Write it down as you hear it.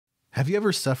Have you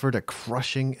ever suffered a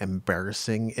crushing,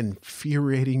 embarrassing,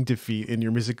 infuriating defeat in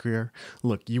your music career?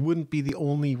 Look, you wouldn't be the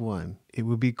only one. It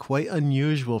would be quite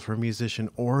unusual for a musician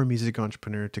or a music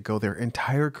entrepreneur to go their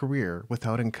entire career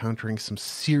without encountering some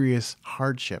serious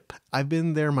hardship. I've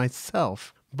been there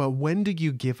myself. But when do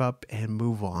you give up and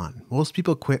move on? Most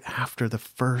people quit after the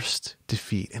first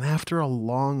defeat and after a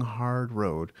long, hard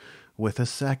road with a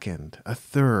second, a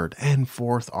third, and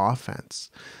fourth offense.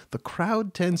 The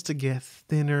crowd tends to get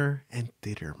thinner and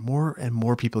thinner. More and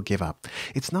more people give up.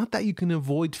 It's not that you can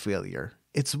avoid failure.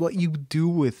 It's what you do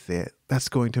with it that's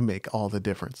going to make all the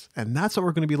difference. And that's what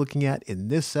we're going to be looking at in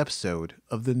this episode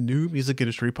of the New Music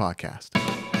Industry Podcast.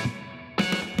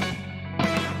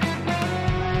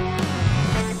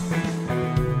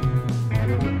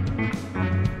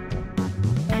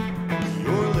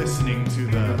 You're listening to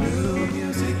the New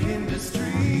Music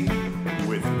Industry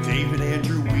with David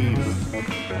Andrew Wiebe.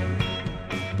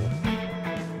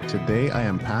 Today, I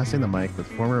am passing the mic with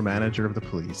former manager of the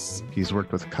Police. He's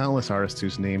worked with countless artists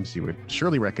whose names you would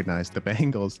surely recognize: the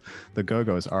Bangles, the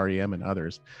Go-Go's, REM, and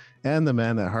others. And the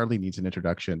man that hardly needs an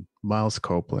introduction, Miles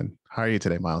Copeland. How are you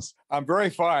today, Miles? I'm very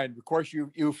fine. Of course,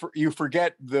 you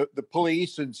forget the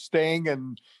Police and Sting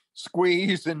and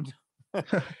Squeeze and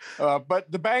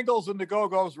but the Bangles and the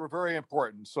Go-Go's were very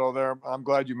important. So I'm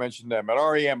glad you mentioned them. And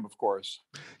REM, of course.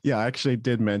 Yeah, I actually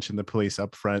did mention the Police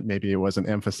up front. Maybe it wasn't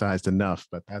emphasized enough,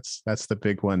 but that's the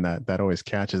big one that always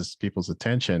catches people's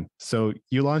attention. So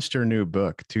you launched your new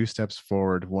book, 2 Steps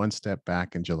Forward, 1 Step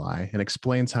Back, in July, and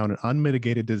explains how an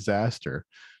unmitigated disaster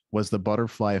was the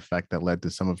butterfly effect that led to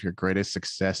some of your greatest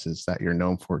successes that you're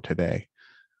known for today.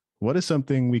 What is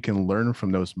something we can learn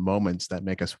from those moments that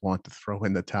make us want to throw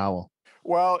in the towel?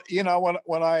 Well,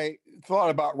 when I thought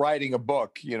about writing a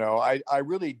book, I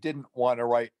really didn't want to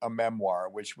write a memoir,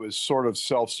 which was sort of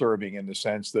self-serving in the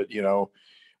sense that,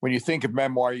 when you think of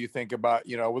memoir, you think about,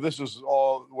 well, this is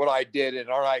all what I did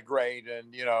and aren't I great?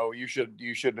 And, you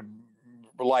should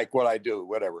like what I do,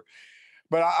 whatever.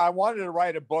 But I wanted to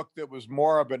write a book that was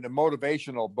more of a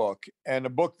motivational book, and a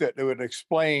book that would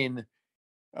explain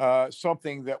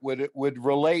something that would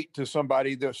relate to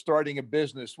somebody that's starting a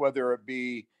business, whether it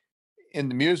be in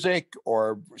the music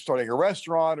or starting a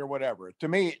restaurant or whatever. To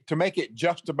me, to make it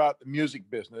just about the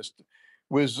music business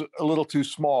was a little too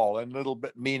small and a little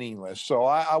bit meaningless. So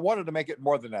I wanted to make it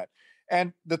more than that.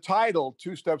 And the title,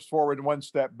 2 Steps Forward, 1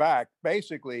 Step Back,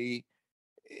 basically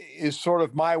is sort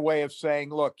of my way of saying,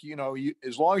 look,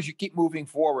 as long as you keep moving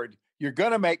forward, you're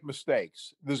going to make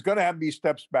mistakes. There's going to have to be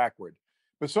steps backward.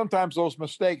 But sometimes those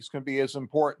mistakes can be as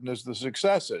important as the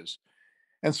successes.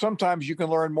 And sometimes you can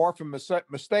learn more from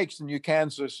mistakes than you can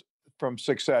from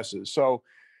successes. So,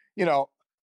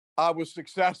 I was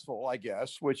successful, I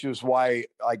guess, which is why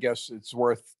I guess it's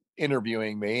worth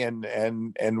interviewing me and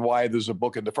why there's a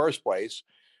book in the first place.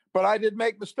 But I did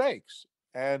make mistakes.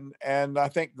 And I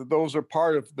think that those are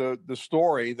part of the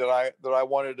story that I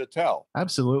wanted to tell.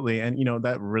 Absolutely. And,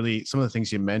 that really, some of the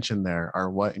things you mentioned there are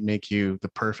what make you the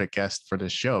perfect guest for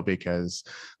this show, because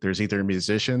there's either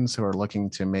musicians who are looking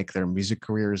to make their music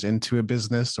careers into a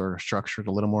business or structured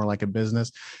a little more like a business.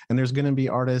 And there's going to be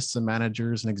artists and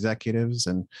managers and executives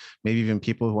and maybe even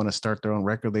people who want to start their own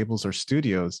record labels or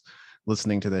studios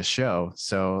listening to this show.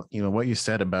 So, what you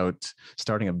said about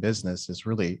starting a business is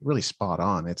really, really spot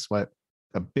on. It's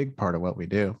a big part of what we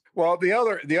do. Well, the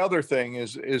other thing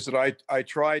is that I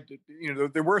tried to,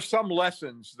 there were some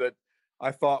lessons that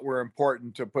I thought were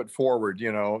important to put forward,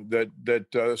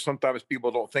 that sometimes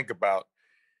people don't think about.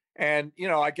 And,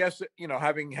 I guess,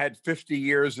 having had 50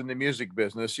 years in the music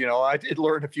business, I did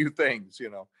learn a few things,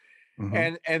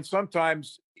 mm-hmm. and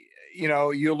sometimes,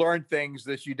 you learn things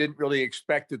that you didn't really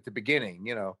expect at the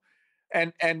beginning,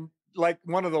 and like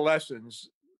one of the lessons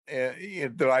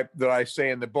that I say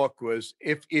in the book was,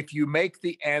 if you make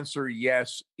the answer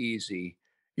yes easy,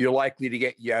 you're likely to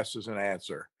get yes as an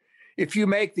answer. If you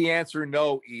make the answer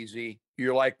no easy,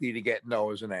 you're likely to get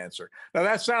no as an answer. Now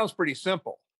that sounds pretty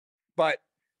simple, but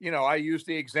I use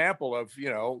the example of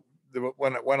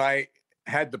when I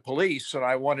had the Police and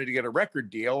I wanted to get a record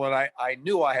deal, and I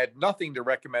knew I had nothing to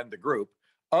recommend the group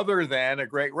other than a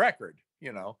great record.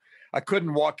 I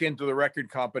couldn't walk into the record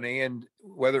company, and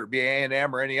whether it be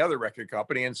A&M or any other record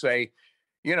company, and say,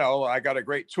 I got a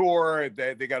great tour.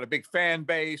 They got a big fan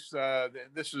base.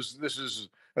 This is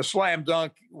a slam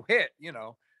dunk hit.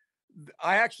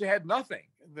 I actually had nothing.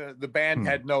 The band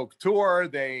had no tour.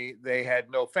 They had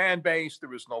no fan base. There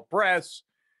was no press.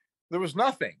 There was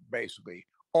nothing, basically.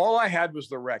 All I had was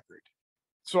the record.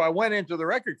 So I went into the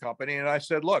record company and I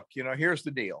said, look, here's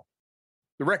the deal.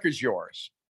 The record's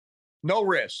yours. No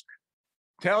risk.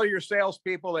 Tell your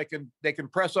salespeople they can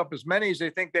press up as many as they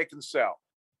think they can sell.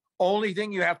 Only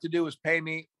thing you have to do is pay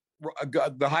me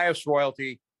the highest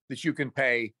royalty that you can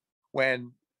pay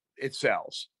when it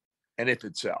sells, and if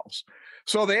it sells.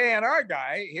 So the A&R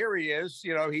guy, here he is,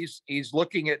 he's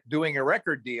looking at doing a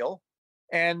record deal,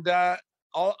 and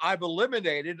I've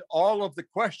eliminated all of the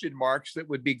question marks that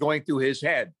would be going through his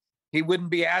head. He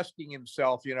wouldn't be asking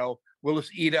himself, will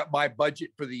this eat up my budget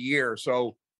for the year?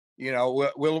 So,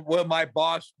 will my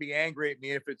boss be angry at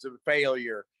me if it's a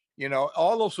failure?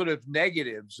 All those sort of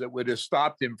negatives that would have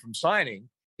stopped him from signing,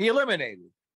 he eliminated.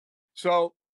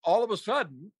 So all of a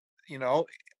sudden,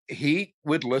 he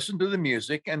would listen to the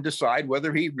music and decide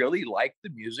whether he really liked the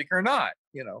music or not,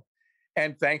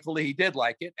 and thankfully he did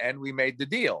like it, and we made the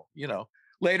deal.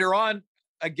 Later on,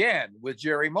 again, with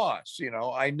Jerry Moss,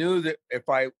 I knew that if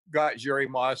I got Jerry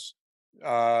Moss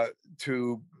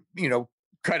to,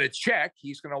 cut a check,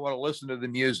 he's going to want to listen to the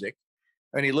music,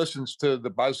 and he listens to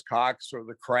the Buzzcocks or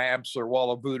the Cramps or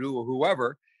Wall of Voodoo or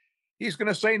whoever, he's going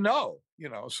to say no,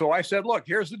 So I said, look,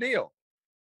 here's the deal.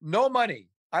 No money.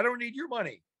 I don't need your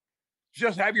money.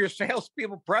 Just have your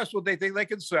salespeople press what they think they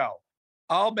can sell.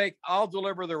 I'll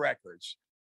deliver the records.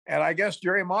 And I guess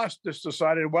Jerry Moss just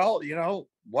decided, well,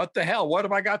 what the hell? What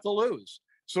have I got to lose?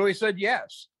 So he said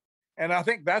yes. And I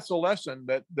think that's a lesson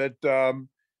that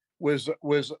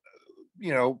was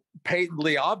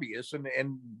patently obvious,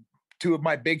 and two of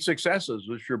my big successes,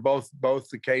 which are both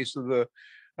the case of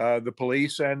the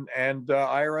police and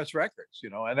IRS records.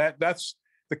 And that's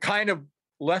the kind of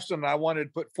lesson I wanted to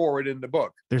put forward in the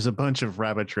book. There's a bunch of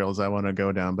rabbit trails I want to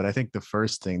go down, but I think the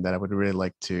first thing that I would really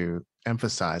like to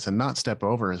emphasize and not step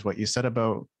over is what you said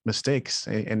about mistakes.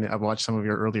 And I've watched some of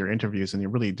your earlier interviews, and you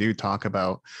really do talk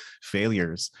about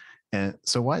failures. And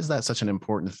so why is that such an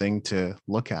important thing to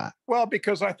look at? Well,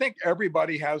 because I think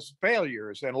everybody has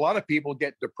failures, and a lot of people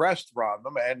get depressed from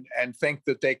them and think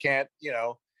that they can't,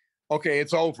 okay,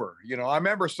 it's over. I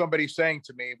remember somebody saying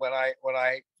to me when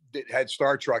I had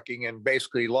Star Trekking and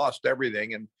basically lost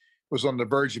everything and was on the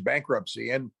verge of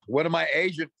bankruptcy. And one of my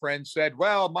agent friends said,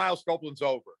 well, Miles Copeland's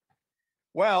over.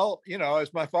 Well,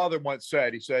 as my father once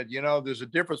said, he said, there's a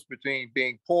difference between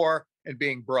being poor and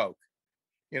being broke.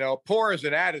 Poor is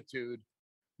an attitude.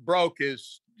 Broke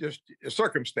is just a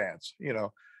circumstance,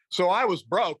 So I was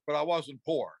broke, but I wasn't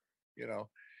poor.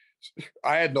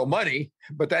 I had no money,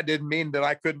 but that didn't mean that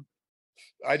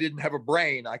I didn't have a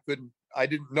brain. I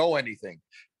didn't know anything.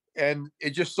 And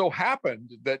it just so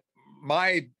happened that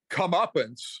my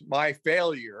comeuppance, my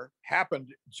failure,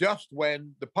 happened just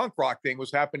when the punk rock thing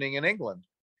was happening in England.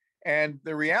 And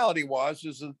the reality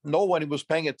is that no one was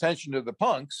paying attention to the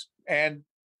punks. And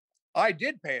I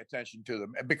did pay attention to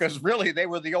them, because really they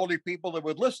were the only people that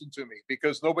would listen to me,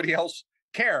 because nobody else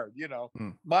cared.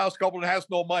 Miles Copeland has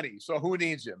no money, so who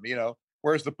needs him?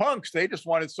 Whereas the punks, they just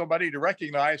wanted somebody to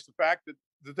recognize the fact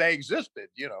that they existed.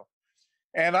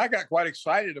 And I got quite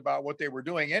excited about what they were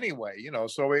doing anyway.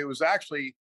 So it was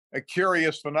actually a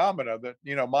curious phenomena that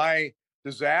my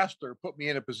disaster put me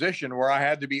in a position where I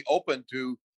had to be open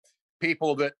to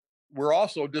people that were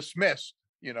also dismissed.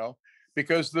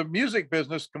 Because the music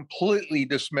business completely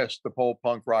dismissed the whole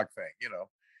punk rock thing,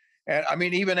 And I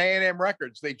mean, even A&M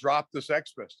Records, they dropped the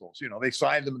Sex Pistols, they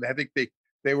signed them. I think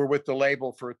they were with the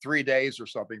label for 3 days or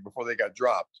something before they got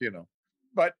dropped,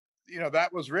 But,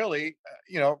 that was really,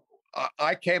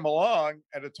 I came along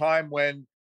at a time when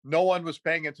no one was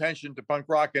paying attention to punk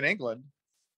rock in England.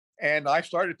 And I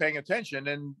started paying attention.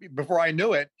 And before I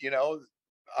knew it,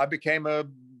 I became a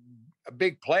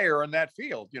big player in that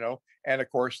field, And of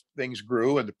course, things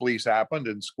grew, and the police happened,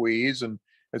 and Squeeze, and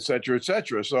et cetera, et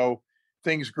cetera. So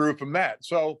things grew from that.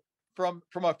 So from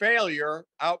a failure,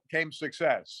 out came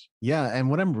success. Yeah. And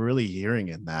what I'm really hearing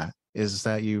in that is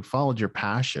that you followed your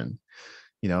passion.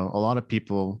 A lot of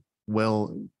people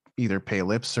will either pay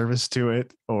lip service to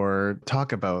it or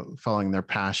talk about following their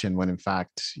passion when in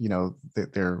fact,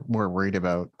 they're more worried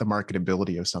about the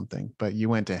marketability of something. But you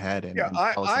went ahead and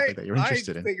told us something that you're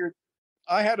interested in.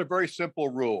 I had a very simple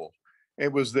rule.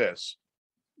 It was this: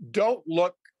 don't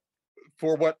look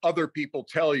for what other people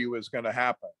tell you is going to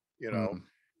happen.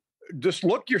 Just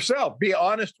look yourself, be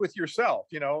honest with yourself.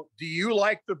 Do you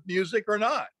like the music or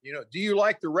not? Do you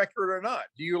like the record or not?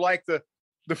 Do you like the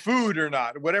food or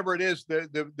not? Whatever it is,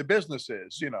 the business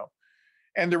is,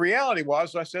 And the reality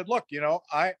was, I said, look,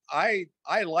 I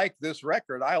like this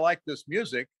record. I like this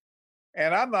music.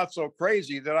 And I'm not so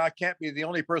crazy that I can't be the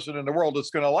only person in the world that's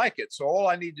going to like it. So all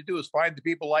I need to do is find the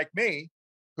people like me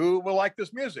who will like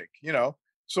this music,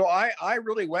 So I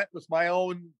really went with my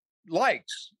own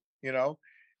likes,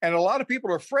 And a lot of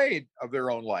people are afraid of their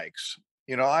own likes,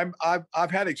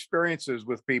 I've had experiences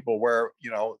with people where,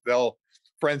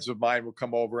 friends of mine will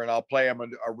come over and I'll play them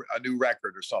a new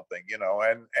record or something,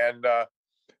 and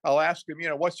I'll ask them,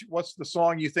 what's the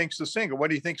song you think's the single? What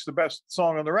do you think's the best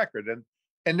song on the record? And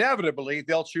inevitably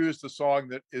they'll choose the song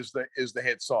that is the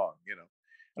hit song,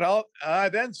 And I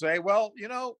then say, well,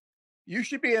 you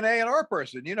should be an A&R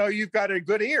person. You've got a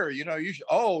good ear. You should.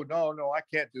 Oh, no, I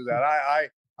can't do that.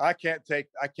 I can't.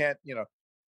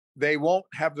 They don't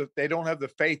have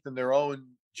the faith in their own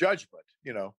judgment.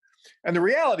 And the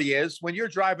reality is, when you're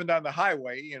driving down the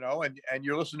highway, and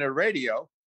you're listening to radio,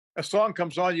 a song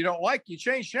comes on you don't like, you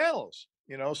change channels.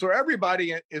 So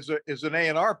everybody is an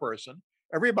A&R person.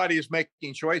 Everybody is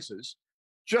making choices.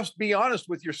 Just be honest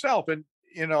with yourself, and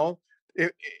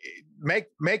make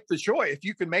the choice. If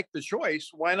you can make the choice,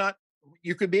 why not?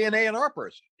 You could be an A&R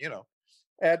person.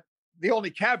 And the only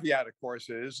caveat, of course,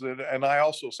 is that, and I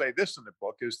also say this in the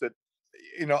book, is that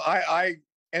I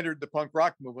entered the punk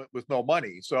rock movement with no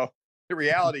money. So the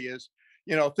reality is,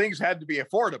 things had to be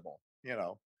affordable.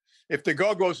 If the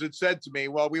Go-Go's had said to me,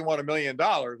 well, we want $1 million,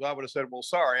 I would have said, well,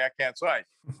 sorry, I can't sign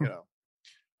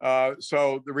you.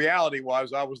 So the reality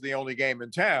was, I was the only game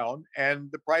in town and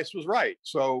the price was right.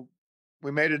 So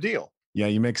we made a deal. Yeah,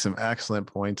 you make some excellent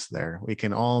points there. We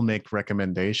can all make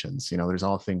recommendations. There's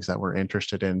all things that we're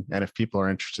interested in. And if people are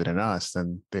interested in us,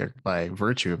 then they're, by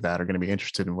virtue of that, are going to be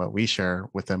interested in what we share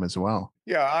with them as well.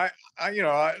 Yeah,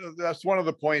 that's one of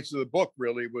the points of the book,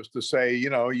 really, was to say, you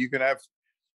can have,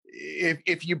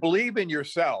 if you believe in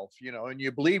yourself, and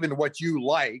you believe in what you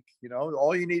like,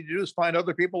 all you need to do is find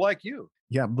other people like you.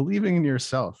 Yeah, believing in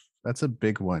yourself. That's a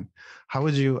big one. How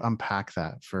would you unpack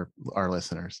that for our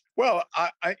listeners? Well, I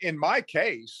in my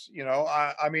case,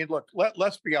 I mean, look,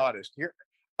 let's be honest here.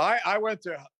 I went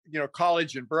to,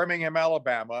 college in Birmingham,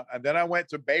 Alabama, and then I went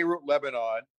to Beirut,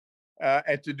 Lebanon,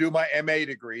 and to do my MA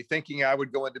degree, thinking I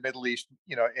would go into Middle East,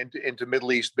 into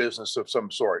Middle East business of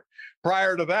some sort.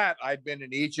 Prior to that, I'd been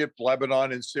in Egypt,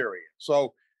 Lebanon, and Syria.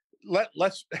 So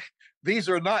let's these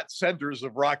are not centers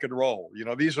of rock and roll.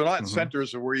 These are not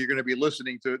centers of where you're going to be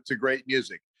listening to great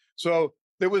music. So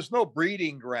there was no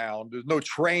breeding ground. There's no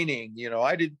training.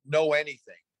 I didn't know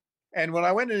anything. And when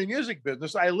I went into the music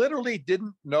business, I literally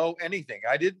didn't know anything.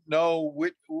 I didn't know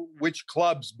which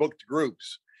clubs booked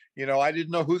groups. I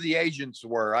didn't know who the agents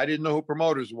were. I didn't know who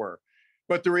promoters were.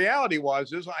 But the reality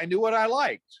is I knew what I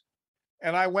liked.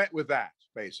 And I went with that,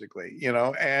 basically,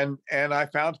 and I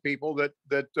found people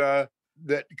that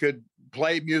could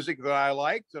play music that I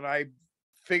liked, and I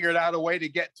figured out a way to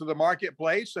get to the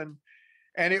marketplace, and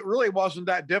it really wasn't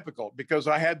that difficult because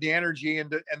I had the energy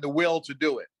and the will to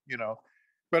do it,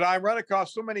 But I run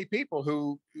across so many people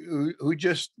who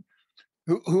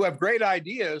have great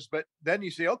ideas, but then you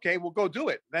say, okay, well, go do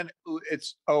it. Then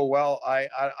it's, oh, well, I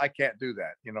can't do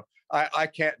that. I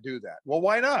can't do that. Well,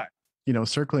 why not?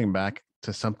 Circling back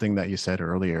to something that you said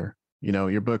earlier,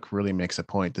 your book really makes a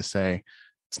point to say,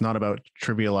 it's not about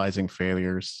trivializing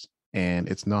failures, and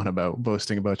it's not about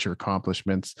boasting about your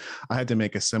accomplishments. I had to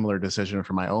make a similar decision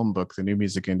for my own book, The New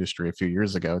Music Industry, a few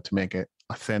years ago, to make it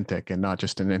authentic and not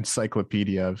just an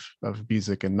encyclopedia of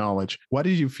music and knowledge. Why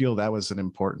did you feel that was an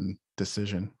important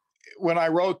decision? When I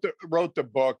wrote the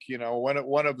book,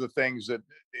 one of the things that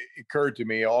occurred to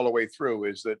me all the way through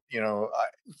is that,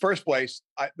 first place,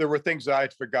 there were things that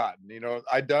I'd forgotten.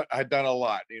 I'd done a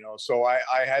lot, so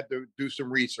I had to do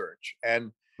some research.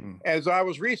 And as I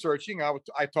was researching,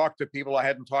 I talked to people I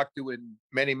hadn't talked to in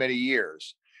many, many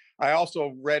years. I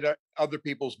also read other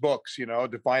people's books,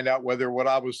 to find out whether what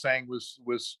I was saying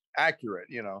was accurate,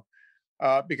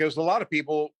 because a lot of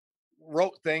people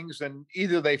wrote things and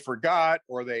either they forgot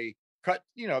or they cut,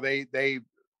 they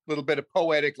little bit of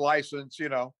poetic license,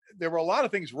 there were a lot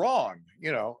of things wrong,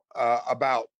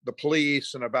 about the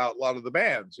Police and about a lot of the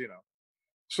bands,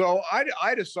 So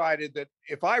I decided that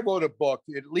if I wrote a book,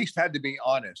 it at least had to be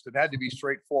honest. It had to be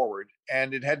straightforward,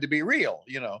 and it had to be real,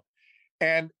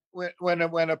 And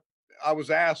when I was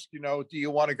asked, do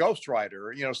you want a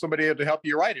ghostwriter? Somebody had to help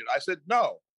you write it. I said,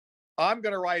 no, I'm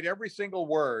going to write every single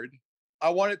word. I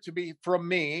want it to be from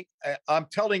me. I'm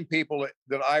telling people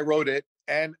that I wrote it,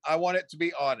 and I want it to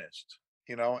be honest,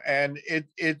 and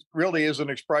it really is an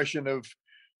expression of,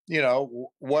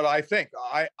 what I think.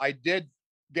 I did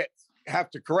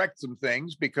have to correct some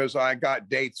things because I got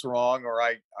dates wrong, or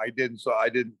I didn't,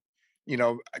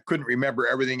 I couldn't remember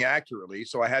everything accurately.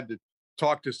 So I had to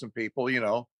talk to some people,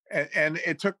 and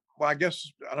it took, well, I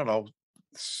guess, I don't know,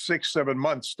 6-7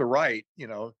 months to write,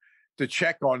 to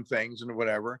check on things and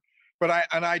whatever. But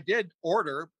I did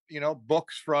order,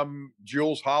 books from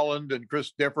Jules Holland and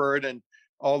Chris Difford and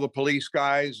all the Police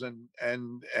guys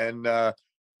and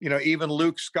even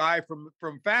Luke Sky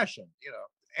from Fashion,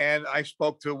 and I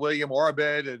spoke to William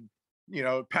Orbit and,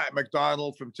 Pat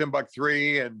McDonald from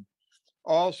Timbuk3 and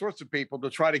all sorts of people to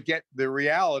try to get the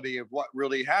reality of what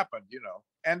really happened,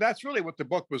 and that's really what the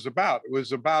book was about. It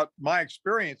was about my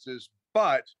experiences,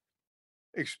 but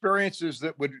experiences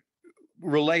that would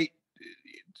relate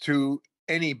to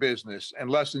any business and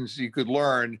lessons you could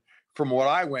learn from what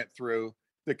I went through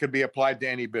that could be applied to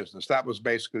any business. That was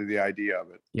basically the idea of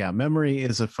it. Yeah, memory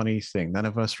is a funny thing. None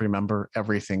of us remember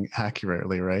everything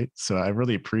accurately, right? So I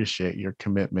really appreciate your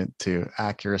commitment to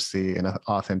accuracy and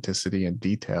authenticity and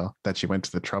detail, that you went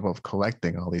to the trouble of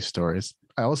collecting all these stories.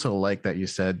 I also like that you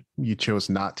said you chose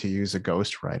not to use a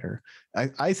ghostwriter.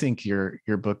 I think your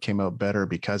book came out better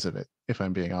because of it, if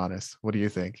I'm being honest. What do you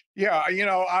think? Yeah,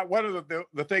 one of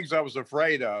the things I was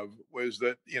afraid of was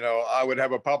that, I would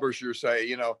have a publisher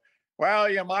say, well,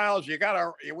 Miles,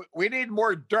 we need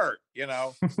more dirt,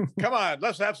 come on,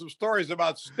 let's have some stories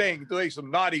about Sting doing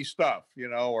some naughty stuff,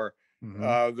 or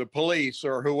the police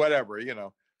or whatever,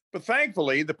 But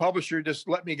thankfully, the publisher just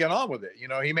let me get on with it.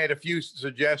 He made a few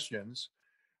suggestions,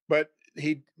 but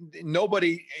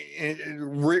nobody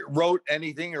wrote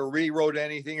anything or rewrote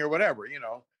anything or whatever,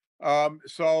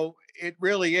 So it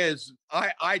really is,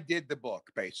 I did the book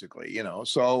basically,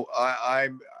 so I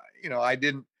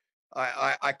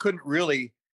couldn't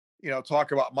really,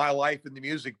 talk about my life in the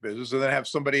music business and then have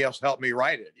somebody else help me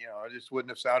write it. It just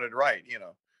wouldn't have sounded right,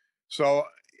 So,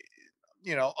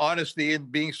 honesty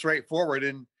and being straightforward,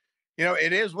 and,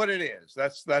 it is what it is.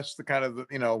 That's the kind of,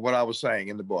 what I was saying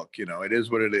in the book, it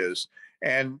is what it is.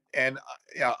 And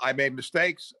I made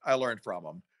mistakes. I learned from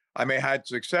them. I may have had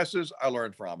successes. I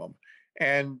learned from them.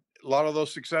 And a lot of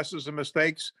those successes and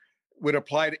mistakes would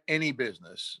apply to any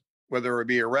business, whether it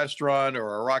be a restaurant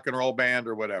or a rock and roll band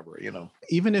or whatever,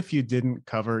 Even if you didn't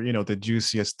cover, the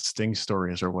juiciest Sting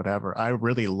stories or whatever, I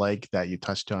really like that you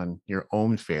touched on your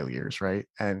own failures, right?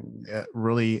 And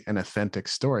really an authentic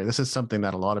story. This is something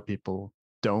that a lot of people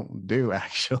don't do,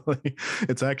 actually.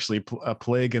 It's actually a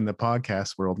plague in the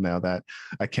podcast world now that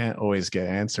I can't always get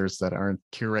answers that aren't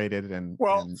curated and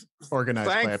organized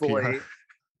by a PR.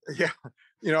 Yeah.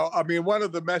 One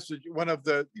of the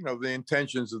the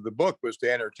intentions of the book was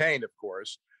to entertain, of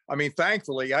course.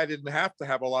 Thankfully, I didn't have to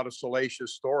have a lot of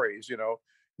salacious stories.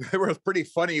 There was pretty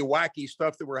funny, wacky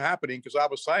stuff that were happening because I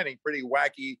was signing pretty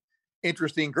wacky,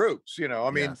 interesting groups.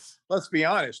 Yes. Let's be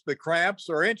honest, the Cramps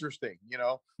are interesting.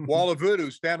 Wall of Voodoo,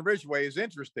 Stan Ridgway is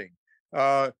interesting.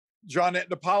 Johnette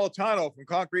Napolitano from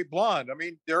Concrete Blonde.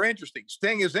 They're interesting.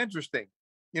 Sting is interesting.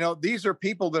 These are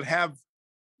people that have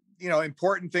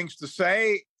important things to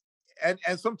say and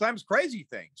sometimes crazy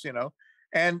things,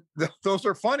 and those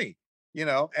are funny,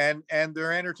 and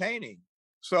they're entertaining.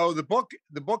 So the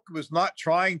book was not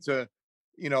trying to,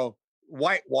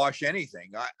 whitewash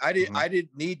anything. I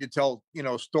didn't need to tell,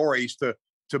 stories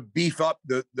to beef up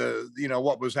the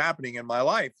what was happening in my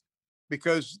life,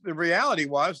 because the reality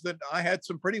was that I had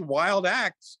some pretty wild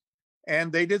acts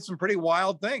and they did some pretty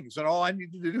wild things. And all I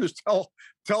needed to do is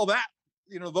tell that,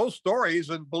 those stories,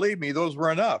 and believe me, those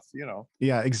were enough,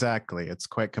 Yeah, exactly. It's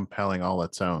quite compelling all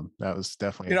its own. That was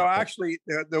definitely, actually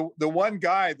the one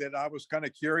guy that I was kind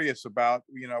of curious about,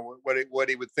 what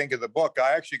he would think of the book.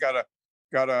 I actually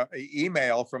got a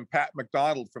email from Pat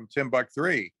McDonald from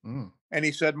Timbuk3. And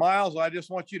he said, Miles, I just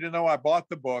want you to know I bought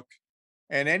the book,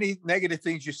 and any negative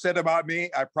things you said about me,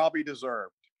 I probably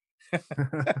deserved.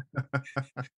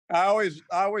 I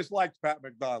always liked Pat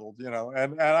McDonald,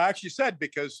 and I actually said,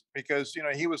 because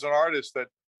he was an artist that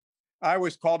I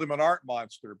always called him an art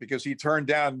monster, because he turned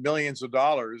down millions of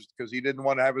dollars because he didn't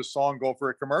want to have his song go for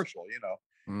a commercial,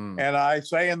 And I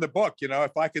say in the book,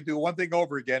 if I could do one thing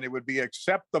over again, it would be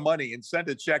accept the money and send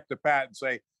a check to Pat and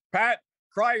say, Pat,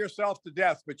 cry yourself to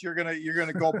death, but you're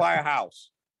gonna go buy a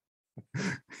house.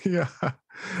 Yeah,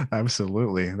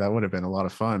 absolutely. That would have been a lot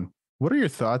of fun. What are your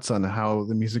thoughts on how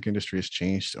the music industry has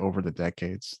changed over the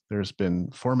decades? There's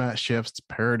been format shifts,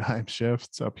 paradigm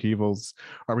shifts, upheavals.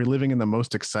 Are we living in the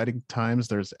most exciting times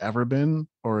there's ever been,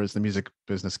 or is the music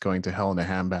business going to hell in a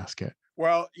handbasket?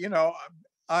 Well,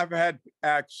 I've had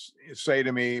acts say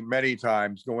to me many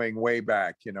times, going way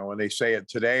back, and they say it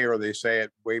today or they say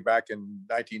it way back in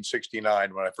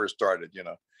 1969 when I first started,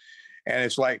 and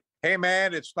it's like, hey,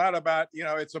 man, it's not about,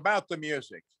 it's about the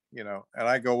music. And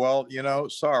I go, well,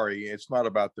 sorry, it's not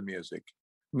about the music.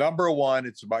 Number one,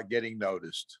 it's about getting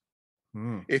noticed.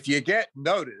 If you get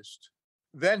noticed,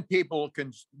 then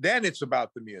then it's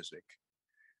about the music.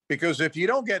 Because if you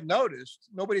don't get noticed,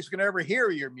 nobody's going to ever hear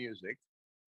your music.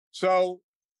 So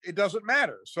it doesn't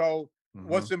matter. So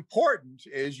what's important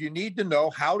is you need to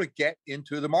know how to get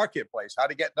into the marketplace, how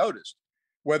to get noticed,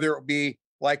 whether it be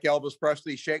like Elvis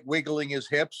Presley wiggling his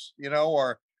hips,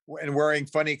 and wearing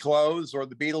funny clothes, or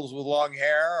the Beatles with long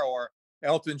hair, or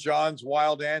Elton John's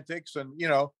wild antics, and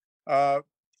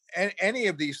any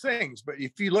of these things. But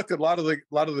if you look at a lot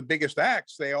of the biggest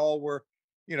acts, they all were,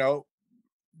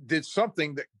 did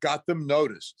something that got them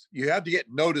noticed. You have to get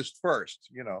noticed first,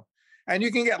 and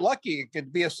you can get lucky. It can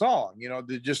be a song,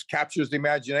 that just captures the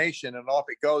imagination, and off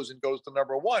it goes and goes to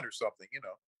number one or something,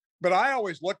 But I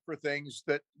always look for things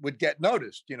that would get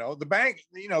noticed,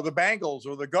 the Bangles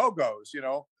or the Go-Go's,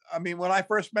 I mean, when I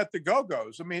first met the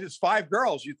Go-Go's, I mean, it's 5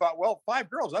 girls. You thought, well, 5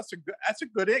 girls, that's a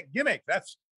good gimmick.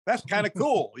 That's kind of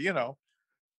cool,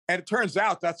 And it turns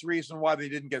out that's the reason why they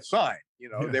didn't get signed.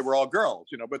 Yes. They were all girls,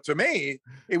 But to me,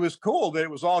 it was cool that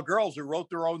it was all girls who wrote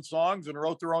their own songs and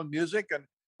wrote their own music and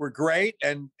were great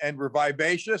and were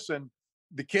vivacious, and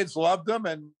the kids loved them.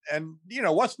 And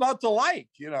what's not to like,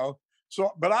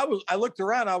 So, but I looked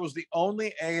around. I was the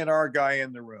only A&R guy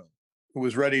in the room who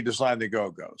was ready to sign the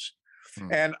Go-Go's.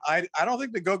 And I don't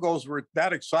think the Go-Go's were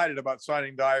that excited about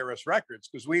signing to IRS Records,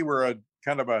 because we were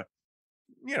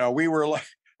we were like,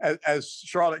 as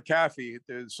Charlotte Caffey,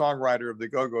 the songwriter of the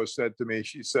Go-Go's, said to me,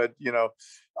 she said,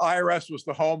 IRS was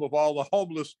the home of all the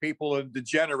homeless people and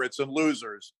degenerates and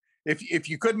losers. If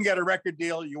you couldn't get a record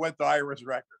deal, you went to IRS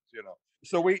Records,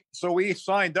 So we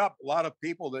signed up a lot of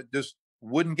people that just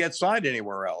wouldn't get signed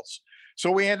anywhere else.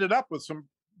 So we ended up with some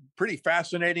pretty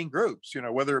fascinating groups,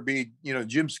 whether it be,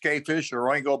 Jim Skafish or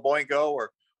Oingo Boingo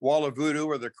or Walla Voodoo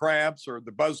or the Cramps or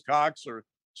the Buzzcocks or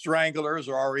Stranglers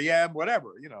or REM,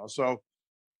 whatever, So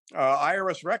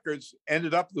IRS Records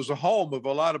ended up as a home of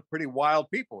a lot of pretty wild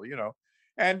people,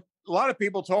 And a lot of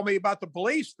people told me about the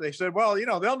Police. They said, well,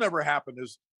 they'll never happen.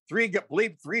 There's three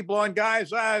blonde guys,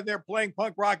 they're playing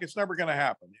punk rock. It's never going to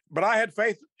happen. But I had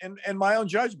faith in my own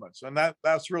judgments. And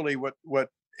that's really what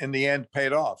in the end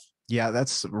paid off. Yeah,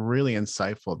 that's really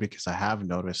insightful, because I have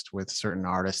noticed with certain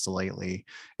artists lately,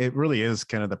 it really is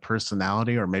kind of the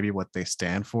personality, or maybe what they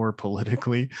stand for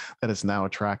politically, that is now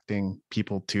attracting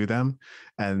people to them.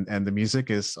 And the music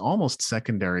is almost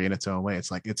secondary in its own way.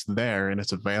 It's like it's there and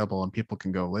it's available and people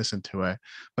can go listen to it,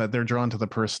 but they're drawn to the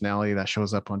personality that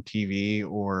shows up on TV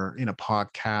or in a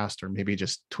podcast, or maybe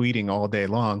just tweeting all day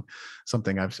long.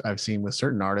 Something I've seen with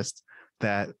certain artists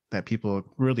that people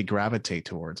really gravitate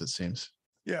towards, it seems.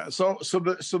 Yeah. So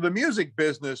the music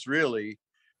business, really,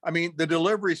 I mean, the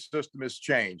delivery system has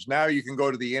changed. Now you can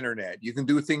go to the internet, you can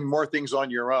do more things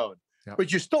on your own,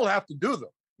 but you still have to do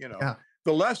them. Yeah.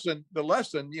 The lesson,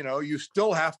 you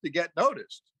still have to get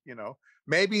noticed.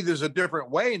 Maybe there's a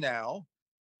different way now,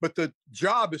 but the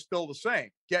job is still the same.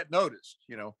 Get noticed.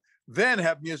 Then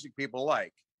have music people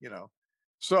like.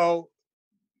 So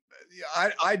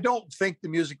I don't think the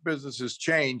music business has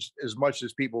changed as much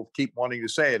as people keep wanting to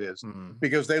say it is,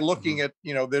 because they're looking at,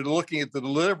 they're looking at the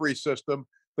delivery system.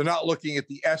 They're not looking at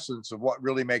the essence of what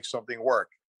really makes something work.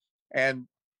 And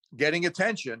getting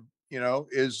attention,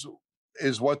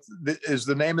 is what is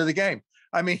the name of the game.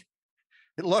 I mean,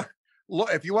 look,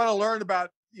 if you want to learn about,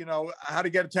 how to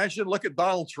get attention, look at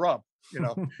Donald Trump,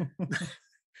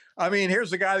 I mean,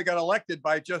 here's a guy that got elected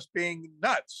by just being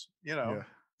nuts, Yeah.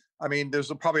 I mean,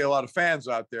 there's probably a lot of fans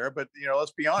out there, but,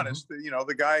 let's be honest,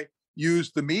 the guy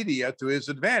used the media to his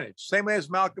advantage, same way as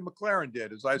Malcolm McLaren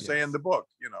did, as I say in the book.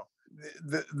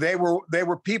 They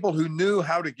were people who knew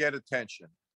how to get attention.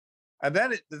 And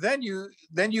then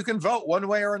you can vote one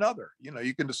way or another.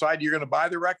 You can decide you're going to buy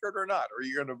the record or not, or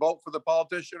you're going to vote for the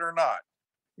politician or not,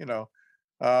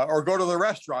 or go to the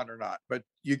restaurant or not, but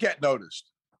you get noticed.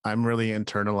 I'm really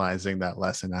internalizing that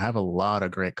lesson. I have a lot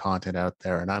of great content out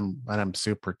there, and I'm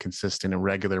super consistent and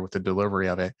regular with the delivery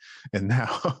of it. And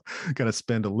now got to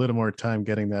spend a little more time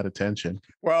getting that attention.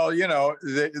 Well,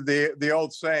 the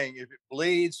old saying, if it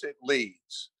bleeds, it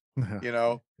leads.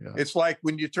 It's like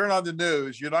when you turn on the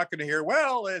news, you're not going to hear,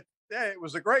 well, it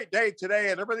was a great day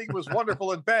today and everything was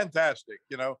wonderful and fantastic,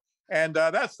 and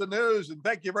that's the news. And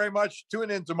thank you very much. Tune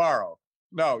in tomorrow.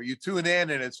 No, you tune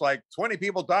in and it's like 20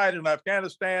 people died in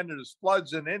Afghanistan, and there's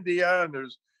floods in India, and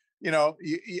there's,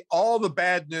 all the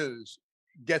bad news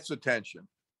gets attention.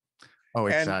 Oh,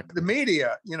 exactly. And the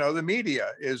media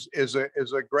is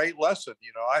a great lesson.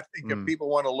 I think if people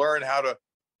want to learn how to,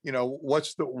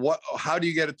 how do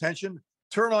you get attention?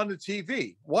 Turn on the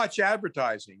TV, watch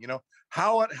advertising.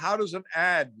 How does an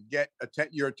ad get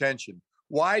your attention?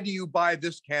 Why do you buy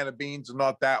this can of beans and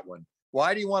not that one?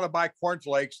 Why do you want to buy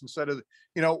cornflakes instead of,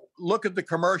 look at the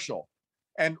commercial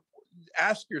and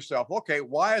ask yourself, okay,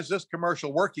 why is this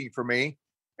commercial working for me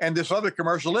and this other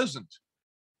commercial isn't?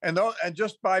 And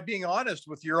just by being honest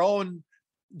with your own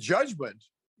judgment,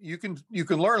 you can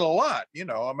learn a lot. You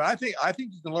know, I mean, I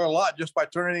think you can learn a lot just by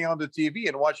turning on the TV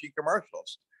and watching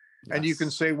commercials. Yes. And you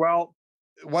can say, well,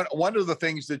 one of the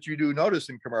things that you do notice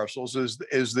in commercials is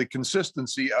the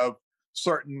consistency of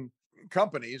certain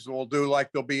companies will do,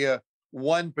 like there'll be a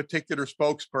one particular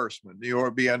spokesperson,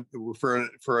 or be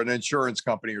for an insurance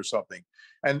company or something,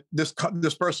 and this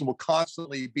person will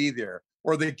constantly be there,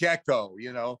 or the Gecko,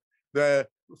 you know,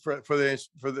 for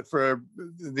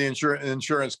the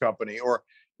insurance company, or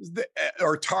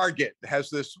Target has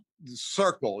this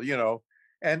circle, you know,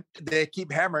 and they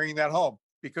keep hammering that home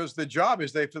because the job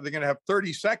is they're going to have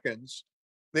 30 seconds.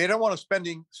 They don't want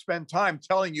to spend time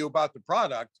telling you about the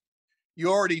product. You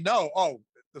already know, oh,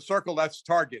 the circle, that's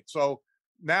Target. So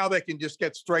now they can just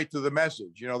get straight to the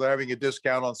message. You know, they're having a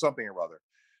discount on something or other.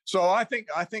 So I think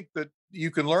that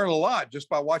you can learn a lot just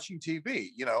by watching TV,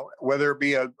 you know, whether it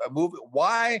be a movie.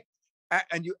 Why?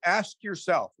 And you ask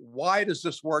yourself, why does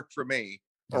this work for me?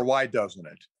 Or why doesn't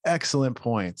it? Excellent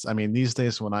points. I mean, these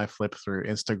days when I flip through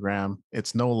Instagram,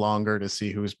 it's no longer to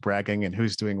see who's bragging and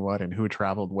who's doing what and who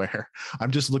traveled where.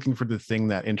 I'm just looking for the thing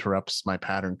that interrupts my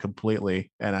pattern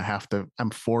completely, and I'm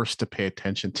forced to pay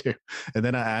attention to. And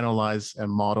then I analyze and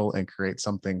model and create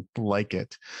something like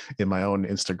it in my own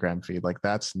Instagram feed. Like,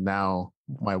 that's now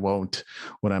my won't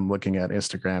when I'm looking at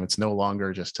Instagram. It's no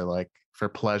longer just to like for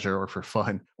pleasure or for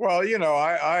fun. Well, you know,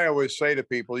 I always say to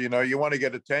people, you know, you want to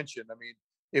get attention. I mean,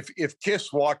 if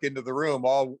Kiss walk into the room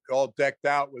all decked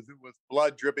out with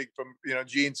blood dripping from, you know,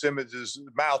 Gene Simmons's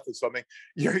mouth or something,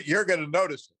 you're going to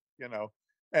notice it, you know.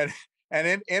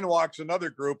 And in walks another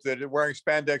group that are wearing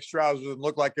spandex trousers and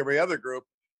look like every other group.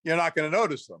 You're not going to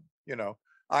notice them, you know.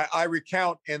 I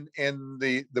recount in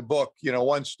the book, you know,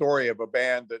 one story of a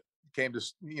band that came to,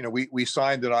 you know, we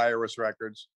signed at Iris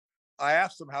Records. I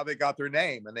asked them how they got their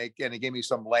name, and they gave me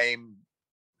some lame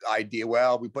idea.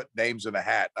 Well, we put names in a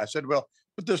hat. I said, well,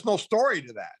 but there's no story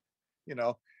to that, you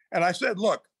know. And I said,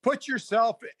 look, put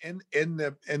yourself in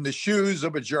the shoes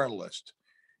of a journalist.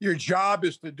 Your job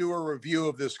is to do a review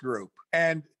of this group.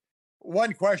 And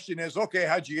one question is, okay,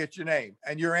 how'd you get your name?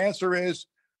 And your answer is,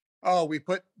 oh, we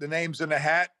put the names in a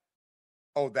hat.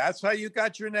 Oh, that's how you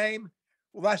got your name?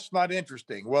 Well, that's not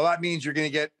interesting. Well, that means you're going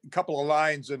to get a couple of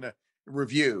lines in a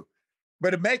review. But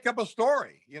to make up a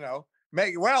story, you know. A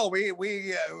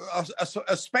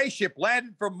spaceship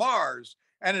landed from Mars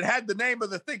and it had the name of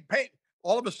the thing paint.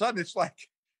 All of a sudden, it's like,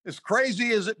 as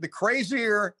crazy as it, the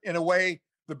crazier in a way,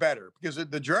 the better, because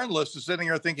the journalist is sitting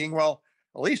there thinking, well,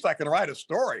 at least I can write a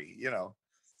story, you know.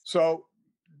 So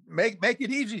make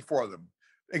it easy for them.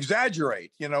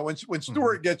 Exaggerate, you know. When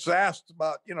Stewart gets asked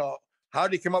about, you know, how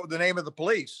did he come up with the name of the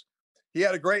police? He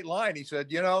had a great line. He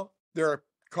said, you know, there are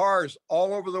cars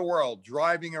all over the world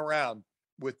driving around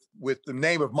with the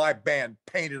name of my band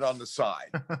painted on the side,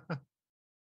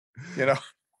 you know.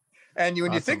 And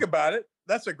when you think about it,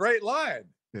 that's a great line.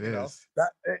 It is. Know?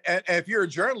 And if you're a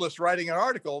journalist writing an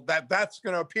article, that's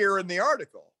going to appear in the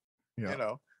article, you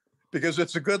know, because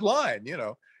it's a good line, you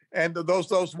know. And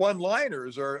those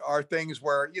one-liners are things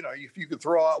where, you know, if you could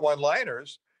throw out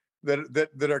one-liners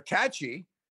that are catchy,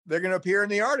 they're going to appear in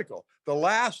the article. The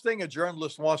last thing a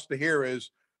journalist wants to hear is,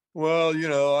 well, you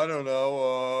know, I don't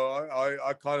know.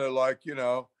 I kind of like, you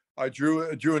know, I drew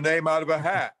a name out of a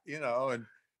hat, you know, and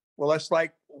well, that's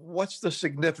like, what's the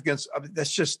significance of it?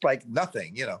 That's just like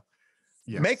nothing, you know.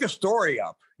 Yes. Make a story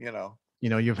up, you know. You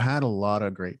know, you've had a lot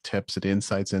of great tips and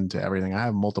insights into everything. I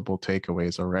have multiple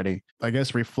takeaways already. I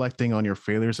guess reflecting on your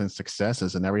failures and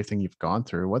successes and everything you've gone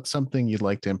through, what's something you'd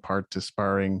like to impart to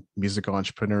aspiring music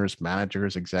entrepreneurs,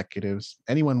 managers, executives,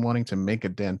 anyone wanting to make a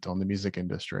dent on the music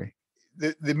industry?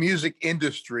 The music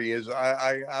industry is,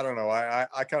 I don't know.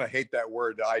 I kind of hate that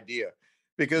word, the idea,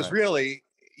 because really,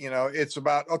 you know, it's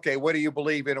about, okay, what do you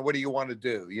believe in and what do you want to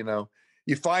do? You know,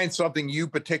 you find something you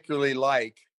particularly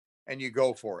like and you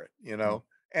go for it, you know.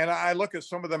 Mm-hmm. And I look at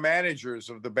some of the managers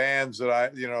of the bands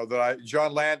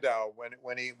John Landau,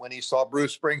 when he saw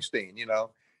Bruce Springsteen, you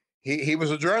know, he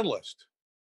was a journalist.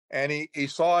 And he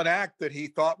saw an act that he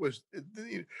thought was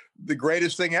the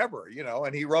greatest thing ever, you know,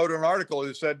 and he wrote an article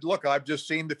that said, look, I've just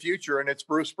seen the future and it's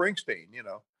Bruce Springsteen, you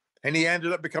know, and he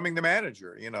ended up becoming the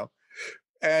manager, you know.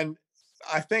 And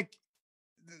I think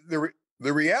the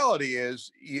reality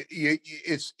is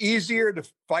it's easier to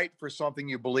fight for something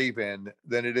you believe in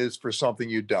than it is for something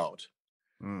you don't.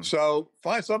 Mm. So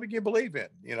find something you believe in,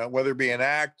 you know, whether it be an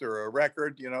act or a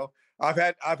record, you know. I've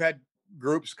had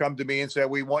groups come to me and say,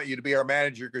 we want you to be our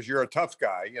manager because you're a tough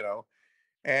guy, you know,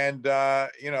 and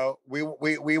you know,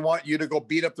 we want you to go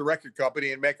beat up the record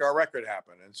company and make our record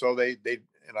happen. And so they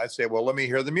and I say, well, let me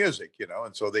hear the music, you know.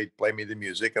 And so they play me the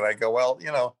music and I go, well,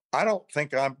 you know, I don't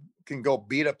think I'm can go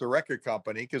beat up the record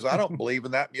company because I don't believe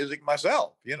in that music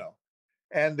myself,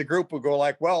 And the group would go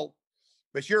like, well,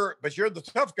 but you're the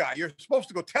tough guy. You're supposed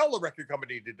to go tell the record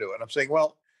company to do it. I'm saying,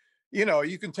 well,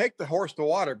 you can take the horse to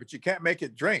water, but you can't make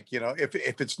it drink.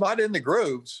 If it's not in the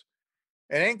grooves,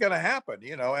 it ain't gonna happen.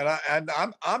 And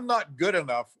I'm not good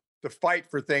enough to fight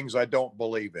for things I don't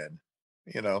believe in.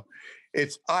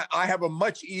 I have a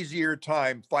much easier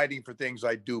time fighting for things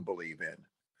I do believe in.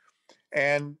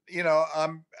 And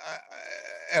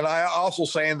and I also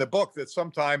say in the book that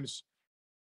sometimes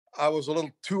I was a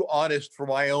little too honest for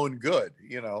my own good.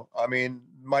 I mean,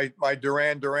 my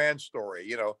Duran Duran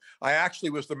story. I actually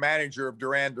was the manager of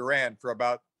Duran Duran for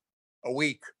about a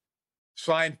week.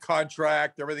 Signed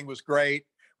contract, everything was great.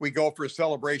 We go for a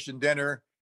celebration dinner,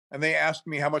 and they asked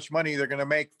me how much money they're going to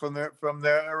make from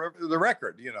the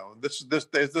record. This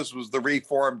was the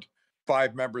reformed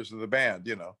 5 members of the band.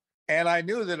 And I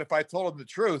knew that if I told them the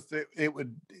truth, it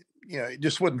would, it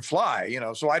just wouldn't fly.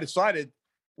 So I decided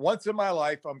once in my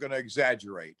life I'm going to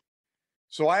exaggerate.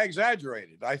 So I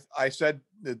exaggerated. I said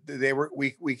that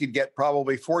we could get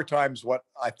probably 4 times what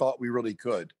I thought we really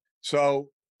could. So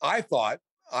I thought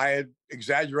I had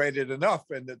exaggerated enough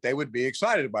and that they would be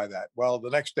excited by that. Well, the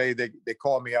next day they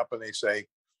call me up and they say,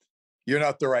 "You're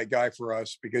not the right guy for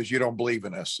us because you don't believe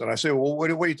in us." And I say, "Well, what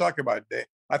are you talking about?"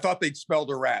 I thought they'd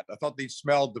smelled a rat. I thought they'd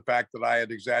smelled the fact that I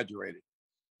had exaggerated.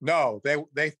 No,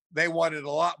 they wanted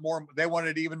a lot more. They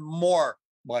wanted even more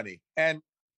money. And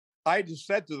I just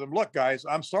said to them, "Look, guys,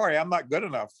 I'm sorry, I'm not good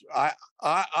enough.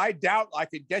 I doubt I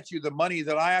could get you the money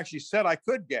that I actually said I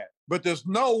could get, but there's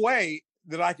no way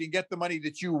that I can get the money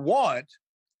that you want.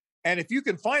 And if you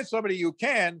can find somebody who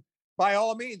can, by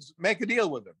all means, make a deal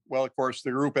with them." Well, of course,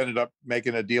 the group ended up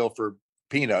making a deal for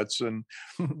peanuts, and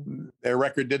their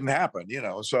record didn't happen,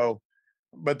 So,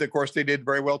 but of course, they did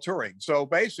very well touring. So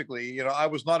basically, I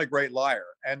was not a great liar.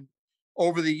 And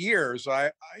over the years,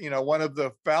 one of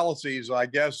the fallacies, I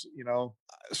guess,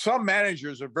 some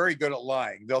managers are very good at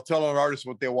lying. They'll tell an artist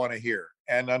what they want to hear.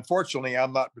 And unfortunately,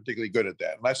 I'm not particularly good at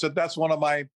that. And I said, that's one of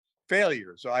my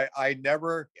failures. I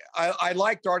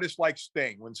liked artists like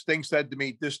Sting. When Sting said to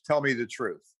me, "Just tell me the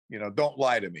truth, don't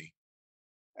lie to me."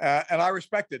 And I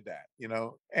respected that,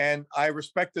 and I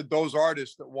respected those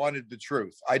artists that wanted the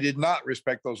truth. I did not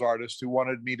respect those artists who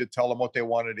wanted me to tell them what they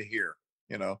wanted to hear,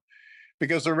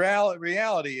 because the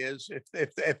reality is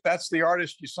if that's the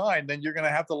artist you sign, then you're going to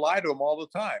have to lie to them all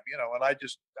the time, and I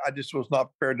just was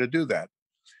not prepared to do that.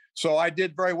 So I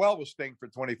did very well with Sting for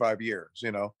 25 years,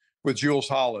 with Jules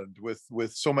Holland,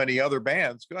 with so many other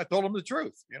bands, because I told them the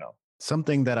truth,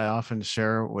 Something that I often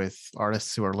share with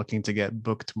artists who are looking to get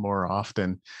booked more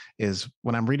often is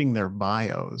when I'm reading their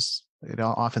bios, it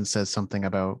often says something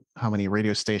about how many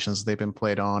radio stations they've been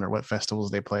played on or what festivals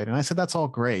they played. And I said, that's all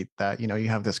great that, you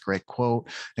have this great quote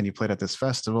and you played at this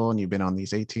festival and you've been on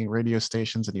these 18 radio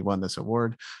stations and you won this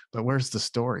award, but where's the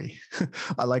story?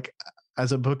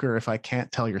 As a booker, if I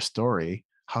can't tell your story,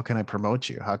 how can I promote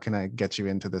you? How can I get you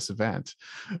into this event?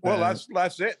 Well,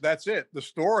 that's it. That's it. The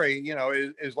story,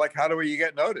 is like, how do you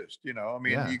get noticed? I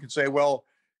mean, You can say, well,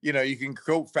 you can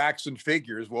quote facts and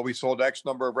figures. Well, we sold X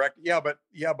number of records. Yeah,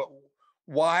 but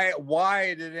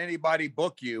why did anybody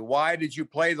book you? Why did you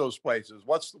play those places?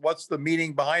 What's the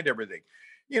meaning behind everything?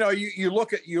 You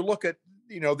look at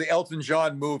the Elton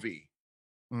John movie,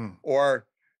 or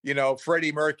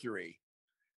Freddie Mercury.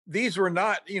 These were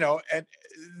not, and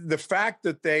the fact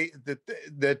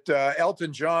that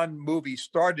Elton John movie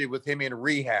started with him in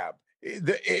rehab,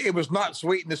 it was not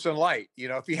sweetness and light.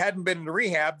 If he hadn't been in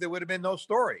rehab, there would have been no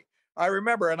story. I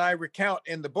remember, and I recount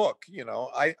in the book,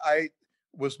 I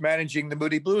was managing the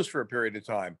Moody Blues for a period of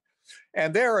time,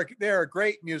 and they're a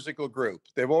great musical group.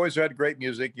 They've always had great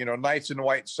music. Nights in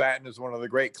White Satin is one of the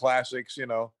great classics.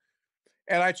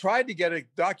 And I tried to get a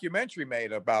documentary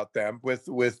made about them with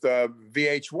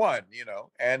VH1,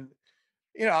 and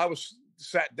I was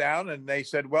sat down and they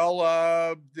said,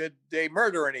 "Well, did they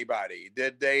murder anybody?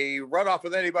 Did they run off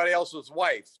with anybody else's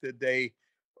wife? Did they?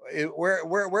 Where's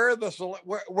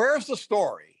the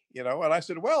story?" And I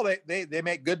said, "Well, they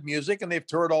make good music and they've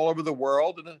toured all over the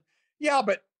world, and yeah,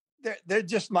 but they're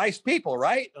just nice people,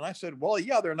 right?" And I said, "Well,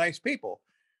 yeah, they're nice people."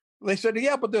 They said,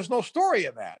 "Yeah, but there's no story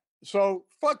in that. So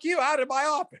fuck you, out of my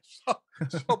office."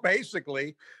 So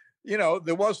basically,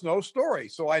 there was no story.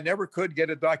 So I never could get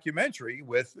a documentary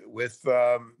with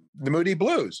the Moody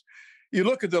Blues. You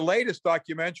look at the latest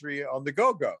documentary on the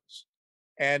Go-Go's,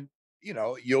 and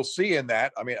you'll see in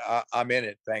that. I mean, I'm in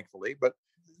it, thankfully, but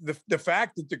the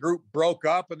fact that the group broke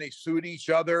up and they sued each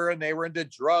other and they were into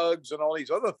drugs and all these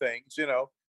other things,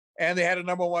 and they had a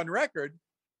 #1 record.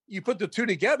 you put the two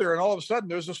together, and all of a sudden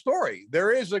there's a story.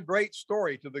 There is a great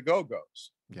story to the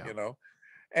Go-Go's, you know,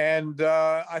 and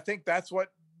I think that's what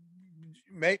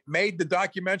made the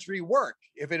documentary work.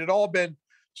 If it had all been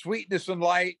sweetness and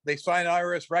light, they sign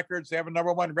IRS records, they have a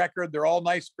 #1 record, they're all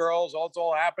nice girls, it's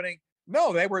all happening.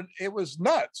 No, it was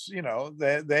nuts. You know,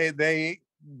 they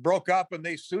broke up and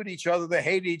they sued each other, they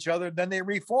hated each other, then they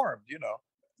reformed, you know.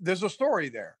 There's a story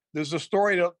there. There's a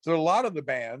story to a lot of the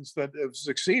bands that have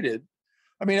succeeded.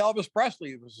 I mean, Elvis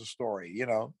Presley was a story, you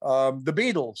know, the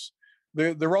Beatles,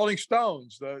 the Rolling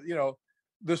Stones,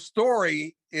 the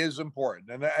story is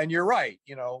important. And you're right,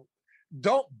 you know,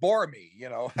 don't bore me, you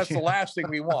know, that's the last thing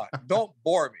we want. Don't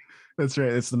bore me. That's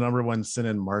right. It's the #1 sin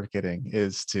in marketing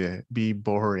is to be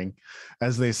boring.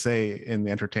 As they say in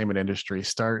the entertainment industry,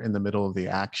 start in the middle of the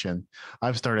action.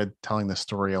 I've started telling the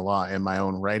story a lot in my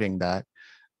own writing that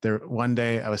one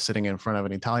day I was sitting in front of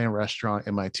an Italian restaurant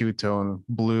in my two-tone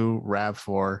blue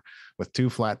RAV4 with 2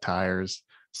 flat tires,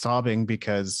 sobbing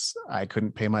because I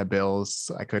couldn't pay my bills.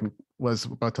 Was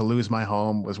about to lose my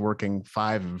home, was working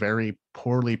 5 very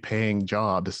poorly paying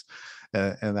jobs.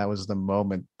 And that was the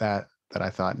moment that I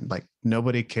thought, like,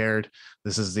 nobody cared.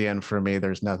 This is the end for me.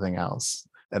 There's nothing else.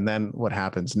 And then what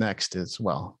happens next is,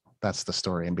 well, that's the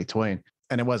story in between.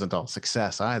 And it wasn't all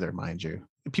success either, mind you.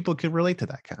 People could relate to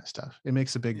that kind of stuff. It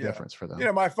makes a big difference for them. You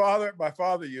know, my father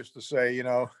used to say, you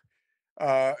know,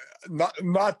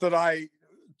 not that I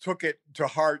took it to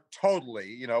heart totally,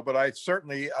 you know, but I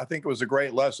think it was a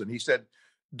great lesson. He said,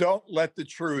 don't let the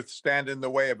truth stand in the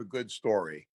way of a good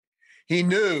story. He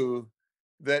knew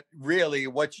that really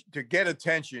to get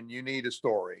attention, you need a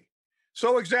story.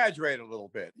 So exaggerate a little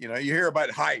bit. You know, you hear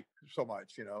about hype so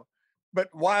much, you know, but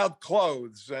wild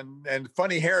clothes and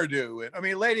funny hairdo. And I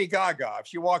mean, Lady Gaga, if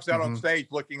she walks out on stage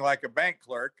looking like a bank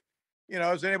clerk, you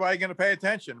know, is anybody going to pay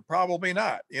attention? Probably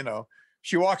not. You know,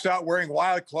 she walks out wearing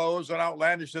wild clothes and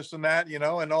outlandish this and that, you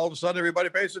know, and all of a sudden everybody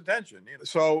pays attention. You know?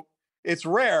 So it's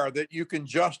rare that you can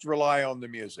just rely on the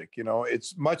music. You know,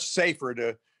 it's much safer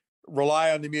to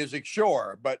rely on the music,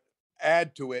 sure, but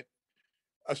add to it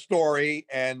a story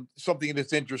and something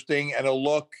that's interesting and a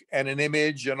look and an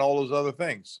image and all those other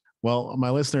things. Well,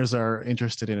 my listeners are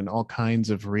interested in all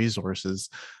kinds of resources.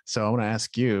 So I want to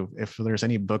ask you if there's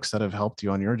any books that have helped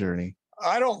you on your journey.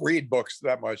 I don't read books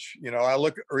that much. You know, I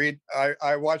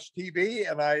watch TV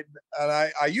and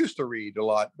I used to read a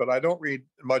lot, but I don't read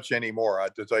much anymore,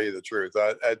 to tell you the truth.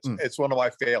 It's one of my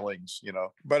failings, you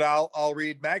know, but I'll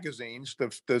read magazines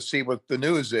to see what the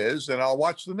news is, and I'll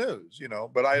watch the news, you know,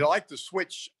 but I like to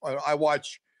switch. I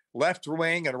watch left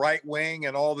wing and right wing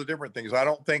and all the different things. I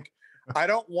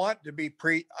don't want to be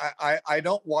I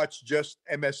don't watch just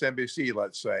MSNBC,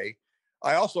 let's say.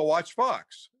 I also watch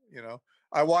Fox, you know.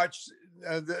 I watch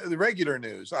the regular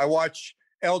news. I watch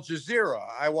Al Jazeera.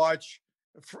 I watch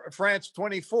France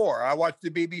 24. I watch the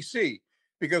BBC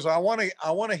because I want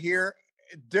to hear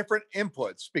different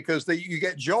inputs because you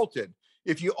get jolted.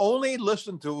 If you only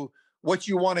listen to what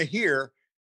you want to hear,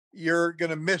 you're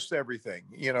going to miss everything.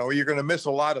 You know, you're going to miss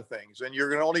a lot of things, and you're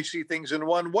going to only see things in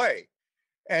one way.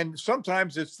 And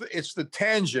sometimes it's the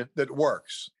tangent that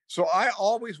works. So I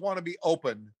always want to be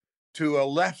open to a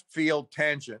left field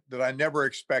tangent that I never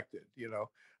expected, you know,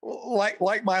 like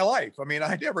my life. I mean,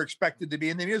 I never expected to be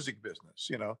in the music business,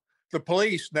 you know. The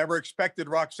Police never expected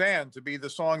Roxanne to be the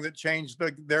song that changed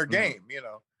their game, you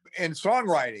know. In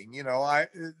songwriting, you know,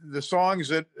 the songs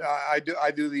that I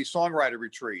do these songwriter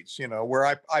retreats, you know, where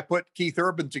I put Keith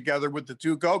Urban together with the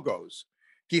 2 Go-Go's.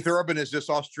 Keith Urban is this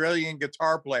Australian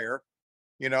guitar player,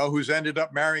 you know, who's ended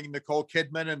up marrying Nicole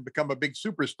Kidman and become a big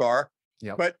superstar.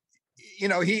 Yep. But you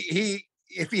know, he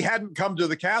if he hadn't come to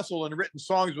the castle and written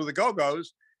songs with the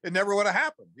Go-Go's, it never would have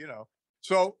happened, you know.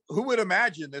 So who would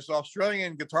imagine this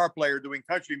Australian guitar player doing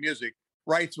country music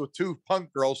writes with 2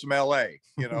 punk girls from LA,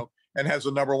 you know, and has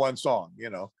a #1 song, you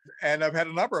know. And I've had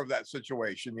a number of that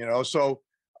situation, you know. So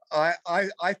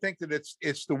I think that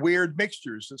it's the weird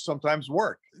mixtures that sometimes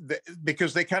work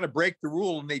because they kind of break the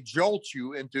rule and they jolt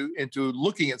you into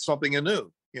looking at something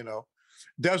anew, you know.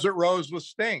 Desert Rose with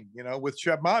Sting, you know, with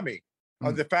Sheb Mami.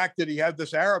 The fact that he had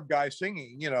this Arab guy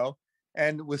singing, you know,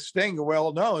 and with Sting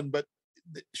well known, but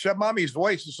Sheb Mami's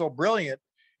voice is so brilliant,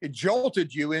 it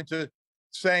jolted you into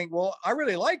saying, well, I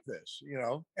really like this, you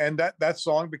know, and that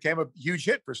song became a huge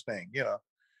hit for Sting, you know.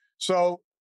 So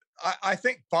I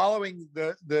think following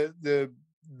the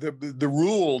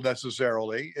rule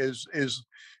necessarily is,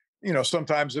 you know,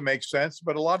 sometimes it makes sense,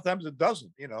 but a lot of times it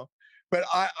doesn't, you know. But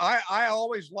I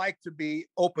always like to be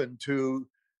open to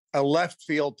a left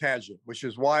field tangent, which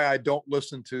is why I don't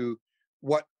listen to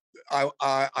what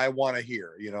I want to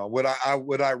hear. You know, would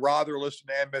I rather listen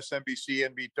to MSNBC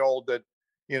and be told that,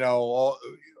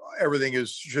 everything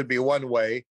should be one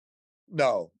way.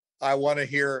 No, I want to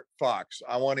hear Fox.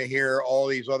 I want to hear all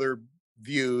these other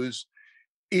views,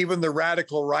 even the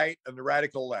radical right and the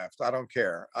radical left. I don't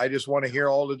care. I just want to hear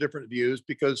all the different views,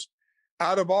 because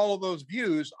out of all of those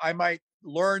views, I might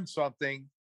learn something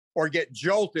or get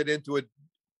jolted into it,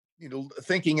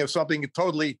 thinking of something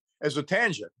totally as a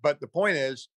tangent. But the point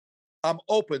is, I'm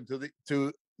open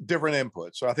to different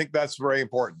inputs. So I think that's very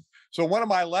important. So one of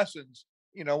my lessons,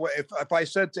 if I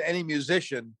said to any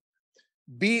musician,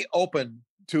 be open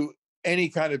to any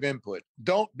kind of input.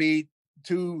 Don't be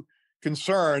too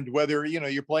concerned whether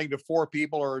you're playing to 4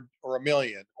 people or a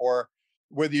million, or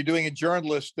whether you're doing a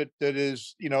journalist that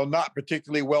is not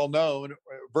particularly well known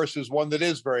versus one that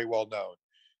is very well known.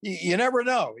 You never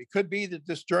know. It could be that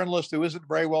this journalist who isn't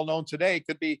very well known today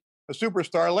could be a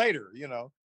superstar later,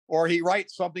 or he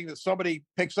writes something that somebody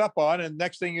picks up on, and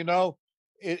next thing you know,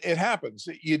 it happens.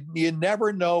 You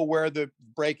never know where the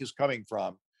break is coming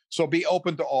from. So be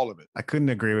open to all of it. I couldn't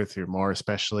agree with you more,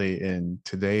 especially in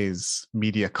today's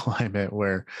media climate,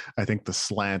 where I think the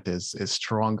slant is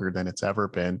stronger than it's ever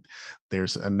been.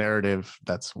 There's a narrative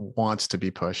that wants to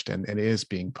be pushed and is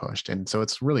being pushed. And so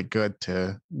it's really good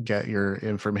to get your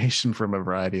information from a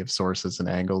variety of sources and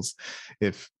angles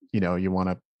if you want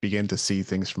to begin to see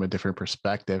things from a different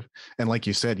perspective. And like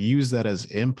you said, use that as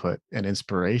input and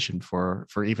inspiration for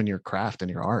even your craft and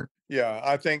your art. Yeah,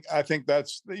 I think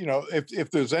that's,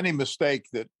 if there's any mistake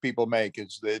that people make,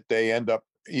 is that they end up,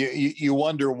 you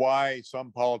wonder why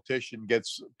some politician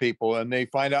gets people and they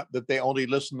find out that they only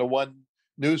listen to one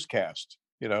newscast,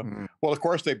 Mm. Well, of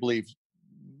course they believe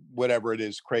whatever it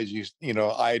is, crazy,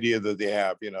 idea that they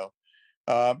have,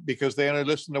 because they only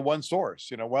listen to one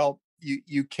source, well,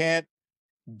 you can't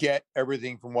get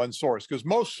everything from one source, because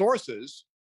most sources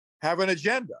have an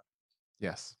agenda.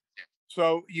 Yes.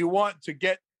 So you want to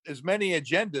get as many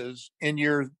agendas in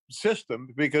your system,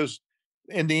 because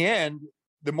in the end,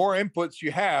 the more inputs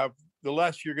you have, the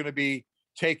less you're going to be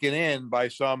taken in by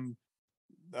some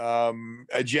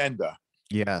agenda.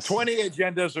 Yes. 20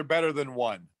 agendas are better than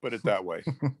one, put it that way.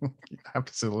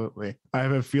 Absolutely. I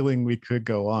have a feeling we could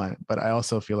go on, but I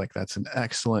also feel like that's an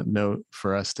excellent note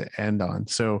for us to end on.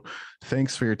 So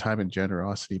thanks for your time and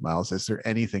generosity, Miles. Is there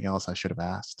anything else I should have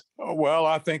asked? Oh, well,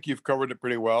 I think you've covered it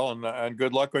pretty well, and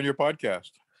good luck on your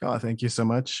podcast. Oh, thank you so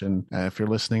much. And if you're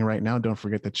listening right now, don't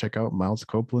forget to check out Miles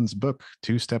Copeland's book,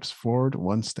 2 Steps Forward,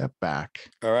 1 Step Back.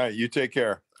 All right. You take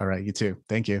care. All right. You too.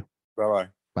 Thank you. Bye-bye.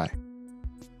 Bye.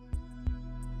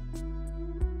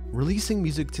 Releasing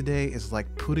music today is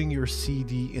like putting your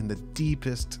CD in the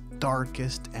deepest,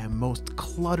 darkest, and most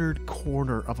cluttered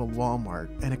corner of a Walmart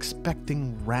and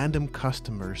expecting random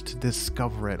customers to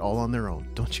discover it all on their own,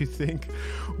 don't you think?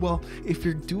 Well, if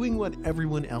you're doing what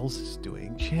everyone else is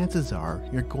doing, chances are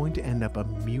you're going to end up a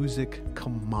music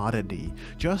commodity,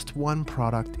 just one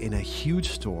product in a huge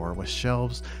store with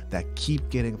shelves that keep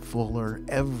getting fuller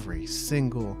every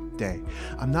single day.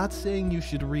 I'm not saying you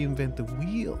should reinvent the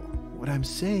wheel. What I'm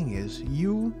saying is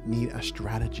you need a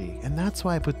strategy, and that's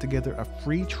why I put together a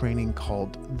free training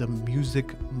called the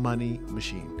Music Money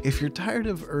Machine. If you're tired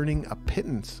of earning a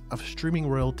pittance of streaming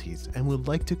royalties and would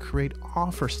like to create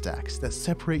offer stacks that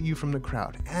separate you from the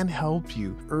crowd and help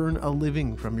you earn a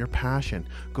living from your passion,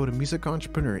 go to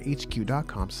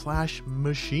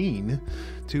musicentrepreneurhq.com/machine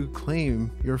to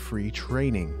claim your free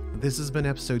training. This has been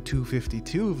episode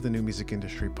 252 of the New Music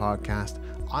Industry Podcast.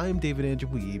 I'm David Andrew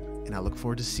Wiebe, and I look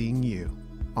forward to seeing you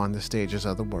on the stages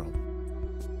of the world.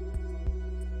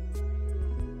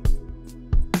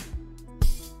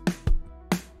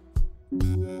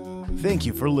 Thank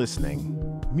you for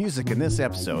listening. Music in this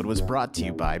episode was brought to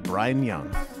you by Brian Young.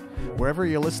 Wherever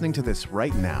you're listening to this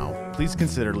right now, please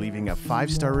consider leaving a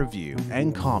 5-star review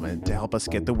and comment to help us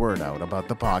get the word out about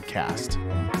the podcast.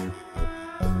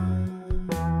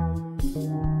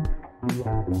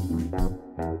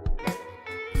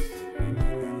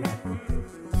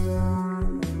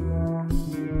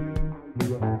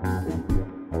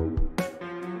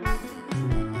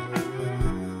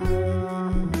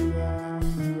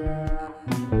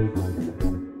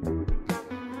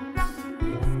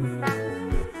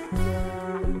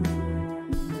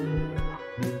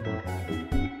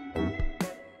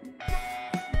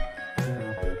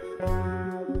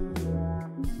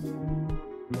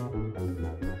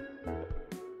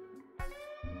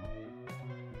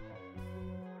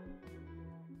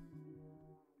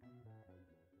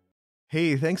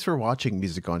 Hey, thanks for watching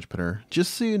Music Entrepreneur.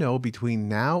 Just so you know, between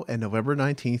now and November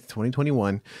 19th,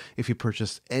 2021, if you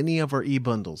purchase any of our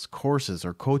e-bundles, courses,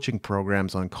 or coaching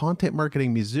programs on Content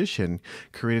Marketing Musician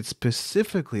created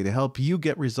specifically to help you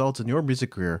get results in your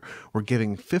music career, we're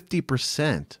giving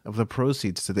 50% of the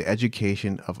proceeds to the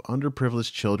education of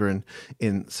underprivileged children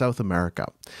in South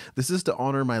America. This is to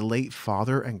honor my late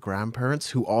father and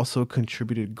grandparents who also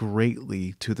contributed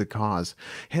greatly to the cause.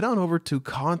 Head on over to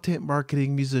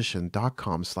contentmarketingmusician.com/products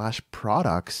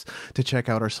to check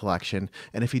out our selection.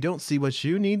 And if you don't see what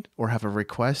you need or have a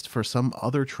request for some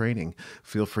other training,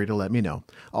 feel free to let me know.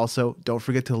 Also, don't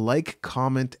forget to like,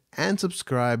 comment, and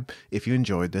subscribe if you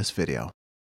enjoyed this video.